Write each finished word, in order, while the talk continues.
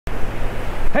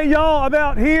Hey y'all, I'm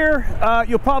out here.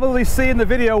 You'll probably see in the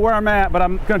video where I'm at, but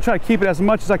I'm gonna try to keep it as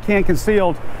much as I can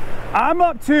concealed. I'm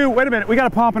up to, wait a minute, we got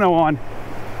a pompano on.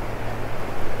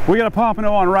 We got a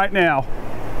pompano on right now.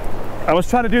 I was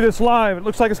trying to do this live. It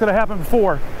looks like it's gonna happen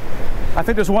before. I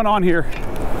think there's one on here.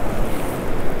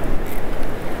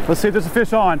 Let's see if there's a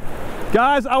fish on.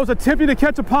 Guys, I was attempting to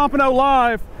catch a pompano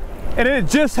live, and it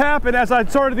just happened as I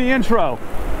started the intro.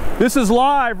 This is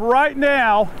live right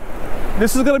now.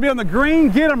 This is going to be on the Green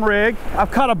Get 'em rig. I've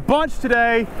caught a bunch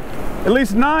today. At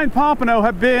least 9 pompano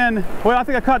have been, well, I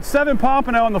think I caught 7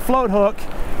 pompano on the float hook.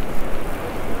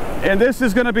 And this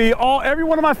is going to be every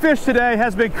one of my fish today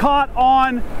has been caught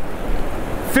on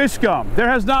fish gum. There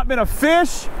has not been a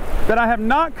fish that I have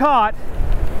not caught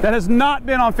that has not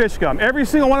been on fish gum. Every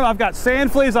single one of them. I've got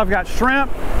sand fleas, I've got shrimp,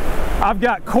 I've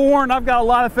got corn, I've got a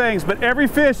lot of things, but every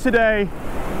fish today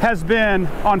has been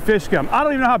on fish gum. I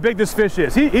don't even know how big this fish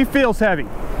is. He feels heavy.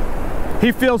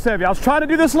 He feels heavy. I was trying to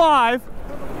do this live.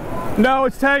 No,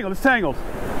 it's tangled. It's tangled.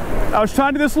 I was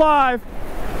trying to do this live.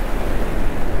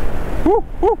 Woo,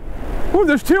 woo, woo,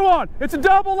 there's 2 on. It's a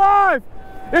double live.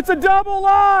 It's a double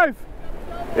live.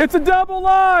 It's a double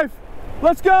live.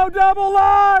 Let's go, double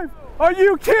live. Are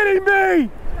you kidding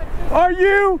me? Are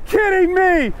you kidding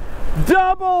me?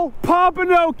 Double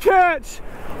pompano catch.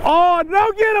 Oh,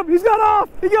 no, get him! He's got off!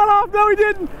 He got off! No, he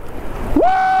didn't!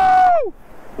 Woo!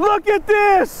 Look at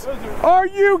this! Are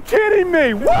you kidding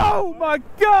me? Whoa, my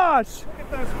gosh!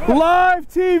 Live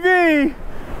TV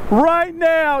right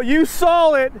now. You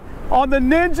saw it on the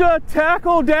Ninja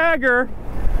Tackle Dagger,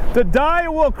 the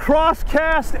Daiwa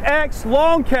Crosscast X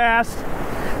Long Cast,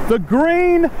 the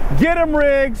Green Get 'em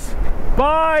rigs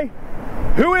by,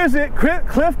 who is it?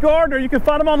 Cliff Gardner. You can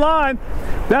find him online.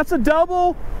 That's a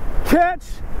double catch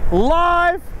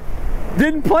live.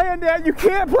 Didn't plan that. You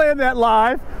can't plan that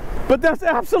live, but that's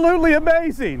absolutely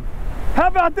amazing. How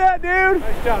about that, dude?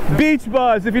 Nice job, Beach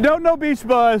Buzz. If you don't know Beach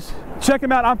Buzz, check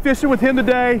him out. I'm fishing with him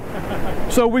today.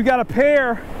 So we've got a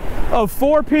pair of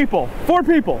 4 people. 4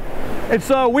 people. And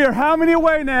so we are how many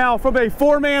away now from a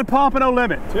 4-man pompano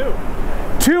limit? 2.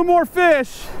 2 more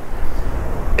fish.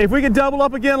 If we could double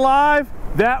up again live,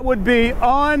 that would be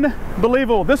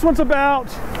unbelievable. This one's about,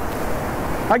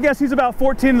 I guess he's about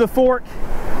 14 to the fork.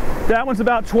 That one's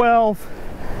about 12.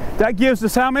 That gives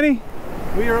us how many?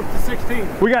 We are up to 16.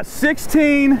 We got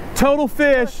 16 total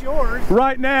fish. That's yours.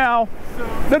 Right now.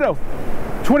 So, No,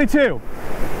 22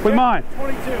 with mine.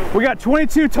 22. We got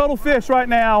 22 total fish right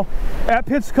now at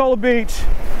Pensacola Beach.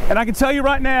 And I can tell you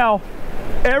right now,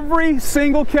 every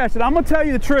single catch, and I'm gonna tell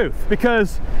you the truth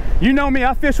because you know me,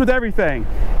 I fish with everything.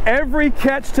 Every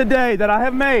catch today that I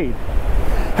have made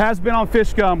has been on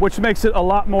fish gum, which makes it a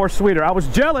lot more sweeter. I was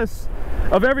jealous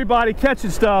of everybody catching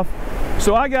stuff,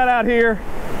 so I got out here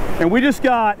and we just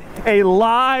got a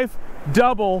live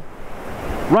double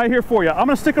right here for you. I'm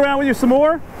gonna stick around with you some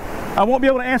more. I won't be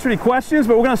able to answer any questions,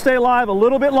 but we're gonna stay live a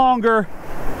little bit longer.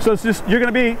 So it's just, you're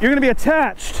gonna be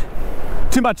attached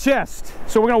to my chest.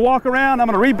 So we're gonna walk around, I'm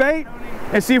gonna rebait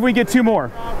and see if we can get 2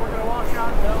 more. We're gonna walk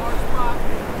out to our spot.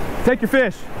 Take your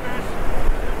fish.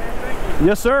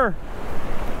 Yes, sir.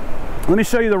 Let me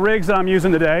show you the rigs that I'm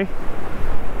using today.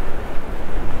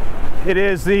 It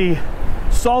is the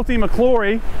Salty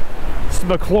McClory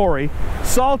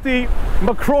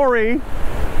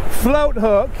float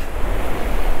hook.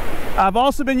 I've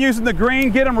also been using the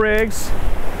Green Get 'em rigs.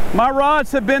 My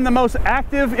rods have been the most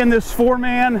active in this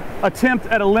 4-man attempt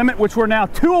at a limit, which we're now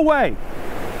 2 away.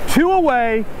 2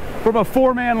 away from a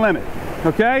 4-man limit,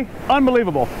 okay?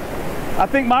 Unbelievable. I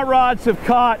think my rods have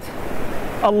caught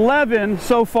 11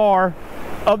 so far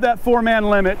of that 4-man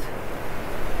limit.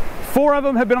 4 of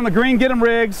them have been on the Green Get 'em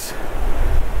rigs,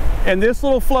 and this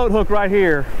little float hook right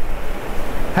here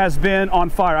has been on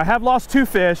fire. I have lost 2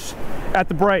 fish at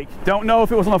the break. Don't know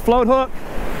if it was on a float hook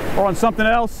or on something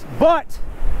else, but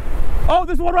oh,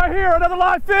 this one right here, another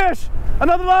live fish,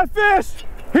 another live fish.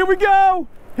 Here we go,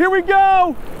 here we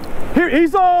go. Here,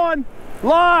 he's on.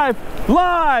 Live,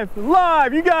 live,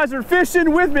 live. You guys are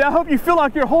fishing with me. I hope you feel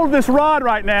like you're holding this rod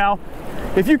right now.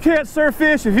 If you can't surf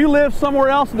fish, if you live somewhere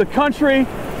else in the country,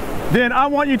 then I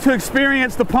want you to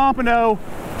experience the pompano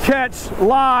catch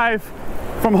live,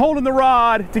 from holding the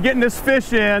rod to getting this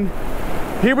fish in.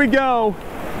 Here we go.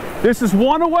 This is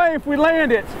 1 away if we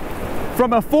land it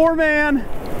from a 4-man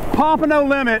pompano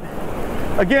limit.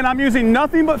 Again, I'm using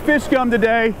nothing but fish gum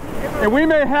today, and we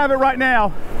may have it right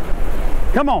now.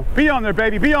 Come on, be on there,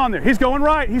 baby, be on there. He's going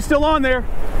right, he's still on there.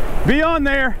 Be on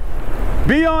there,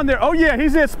 be on there. Oh yeah,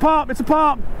 it's a pump, it's a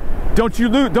pump. Don't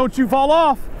you fall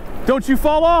off. Don't you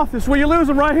fall off. This is where you lose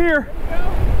them, right here.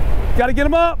 Got to get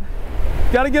them up.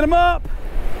 Got to get them up.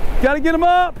 Got to get them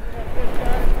up.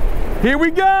 Here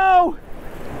we go.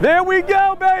 There we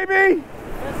go, baby.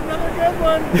 That's another good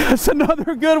one. That's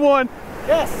another good one.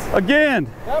 Yes.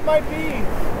 Again. That might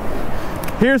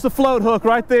be. Here's the float hook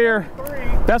right there.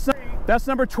 3. That's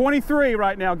number 23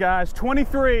 right now, guys.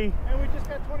 23. And we just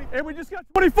got 24. And we just got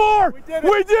 24. We did it.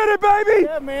 We did it, baby.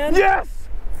 Yeah, man. Yes.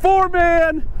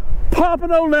 4-man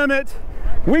Pompano limit.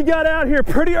 We got out here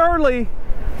pretty early.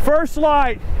 First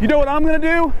light. You know what I'm going to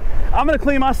do? I'm going to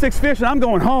clean my 6 fish and I'm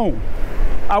going home.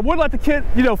 I would let the kid,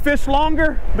 fish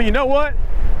longer, but you know what?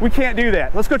 We can't do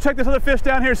that. Let's go check this other fish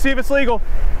down here and see if it's legal.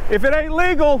 If it ain't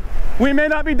legal, we may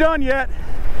not be done yet.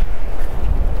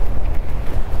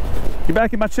 Get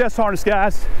back in my chest harness,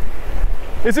 guys.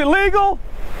 Is it legal?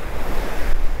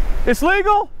 It's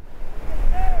legal?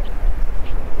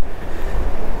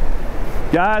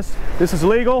 Guys, this is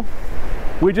legal.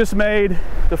 We just made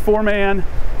the 4-man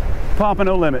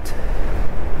Pompano limit.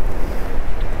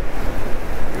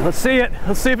 Let's see it.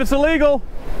 Let's see if it's illegal.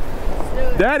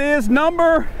 That is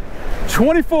number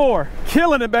 24.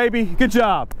 Killing it, baby. Good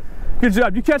job. Good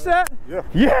job. You catch that? Yeah.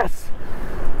 Yes.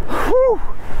 Whew.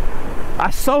 I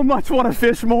so much want to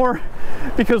fish more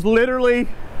because literally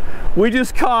we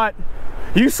just caught,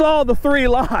 you saw the 3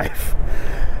 live.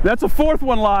 That's a 4th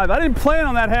one live. I didn't plan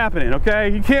on that happening, okay?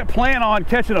 You can't plan on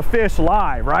catching a fish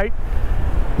live, right?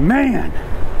 Man,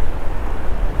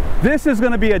 this is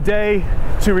going to be a day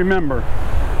to remember.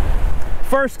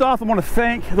 First off, I want to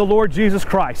thank the Lord Jesus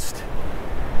Christ,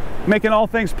 making all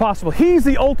things possible. He's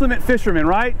the ultimate fisherman,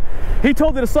 right? He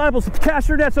told the disciples to cast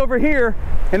your nets over here,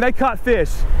 and they caught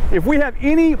fish. If we have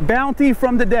any bounty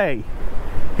from the day,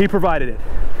 he provided it.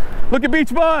 Look at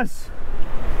Beach Buzz.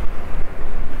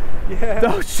 Yeah.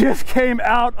 Those just came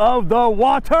out of the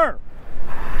water.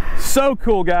 So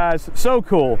cool, guys. So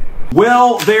cool.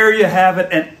 Well, there you have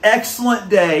it. An excellent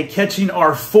day catching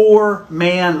our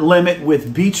 4-man limit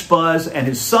with Beach Buzz and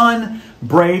his son,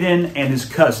 Braden, and his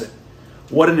cousin.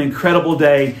 What an incredible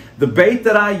day. The bait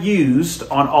that I used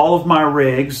on all of my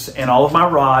rigs and all of my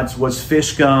rods was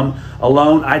fish gum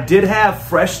alone. I did have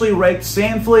freshly raked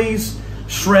sand fleas,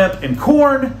 shrimp, and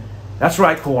corn. That's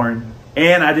right, corn.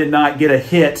 And I did not get a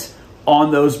hit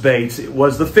on those baits. It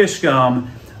was the fish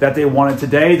gum that they wanted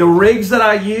today. The rigs that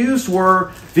I used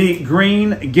were the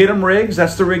green Get 'em rigs.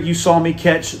 That's the rig you saw me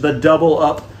catch the double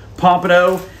up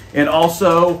Pompano, and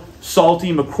also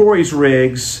Salty McCrory's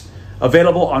rigs,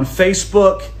 available on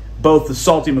Facebook, both the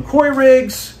Salty McCrory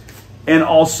rigs and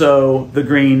also the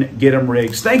green Get 'em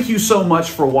rigs. Thank you so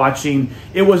much for watching.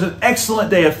 It was an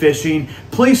excellent day of fishing.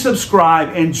 Please subscribe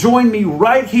and join me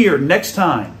right here next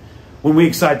time when we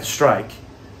excite the strike.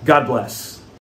 God bless.